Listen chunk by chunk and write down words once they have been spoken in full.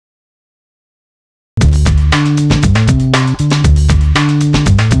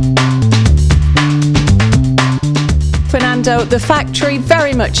Fernando, the factory,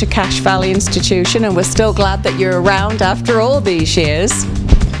 very much a Cache Valley institution, and we're still glad that you're around after all these years.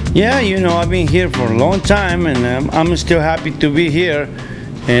 Yeah, you know, I've been here for a long time, and I'm still happy to be here.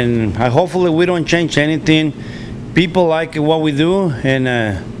 And hopefully we don't change anything. People like what we do, and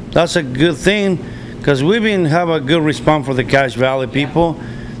that's a good thing, because we've been have a good response for the Cache Valley people.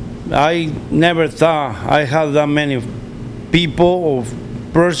 I never thought I had that many people or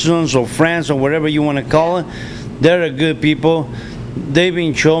persons or friends or whatever you want to call it. They're good people. They've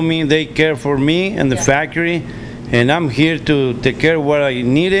been showing me they care for me and the factory, and I'm here to take care of what I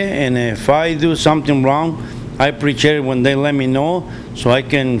need it. And if I do something wrong, I appreciate it when they let me know so I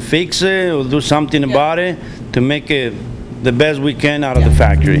can fix it or do something about it to make it the best we can out of the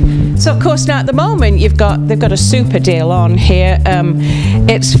factory. So of course now at the moment they've got a super deal on here.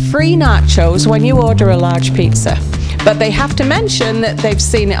 It's free nachos when you order a large pizza, but they have to mention that they've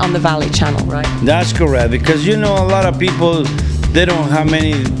seen it on the Valley Channel, right? That's correct, because you know a lot of people, they don't have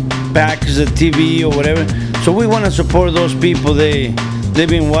many packages of TV or whatever, so we want to support those people. They've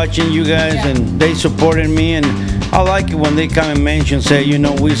been watching you guys and they supported me, and I like it when they come and mention, say, you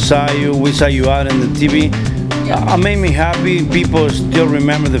know, we saw you out in the TV. It made me happy. People still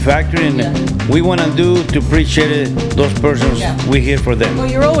remember the factory, and we want to do to appreciate those persons. We're here for them.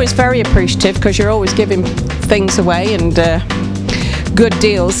 Well, you're always very appreciative because you're always giving things away and good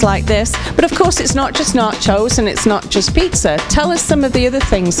deals like this. But of course, it's not just nachos and it's not just pizza. Tell us some of the other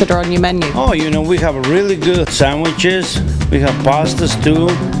things that are on your menu. Oh, you know, we have really good sandwiches. We have pastas too,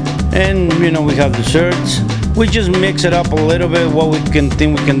 and you know, we have desserts. We just mix it up a little bit what we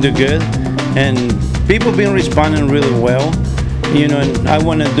think we can do good, and people been responding really well. You know, and I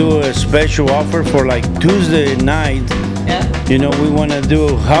want to do a special offer for like Tuesday night. You know, we want to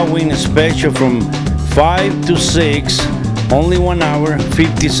do Halloween special from 5 to 6, only 1 hour,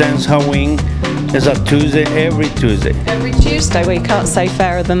 50 cents Halloween. It's a Tuesday, every Tuesday. Every Tuesday. Well, you can't say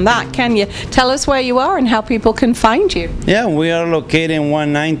fairer than that, can you? Tell us where you are and how people can find you. Yeah, we are located in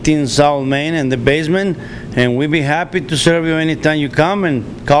 119 South Main in the basement, and we'd be happy to serve you anytime you come,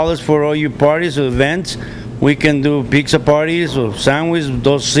 and call us for all your parties or events. We can do pizza parties or sandwiches,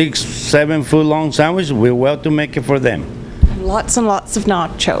 those 6-7 foot long sandwiches. We're well to make it for them. Lots and lots of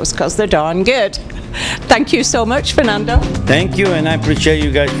nachos, because they're darn good. Thank you so much, Fernando. Thank you, and I appreciate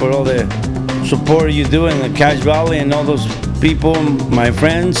you guys for all the support you do in the Cache Valley, and all those people, my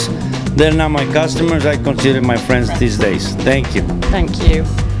friends. They're not my customers. I consider my friends these days. Thank you. Thank you.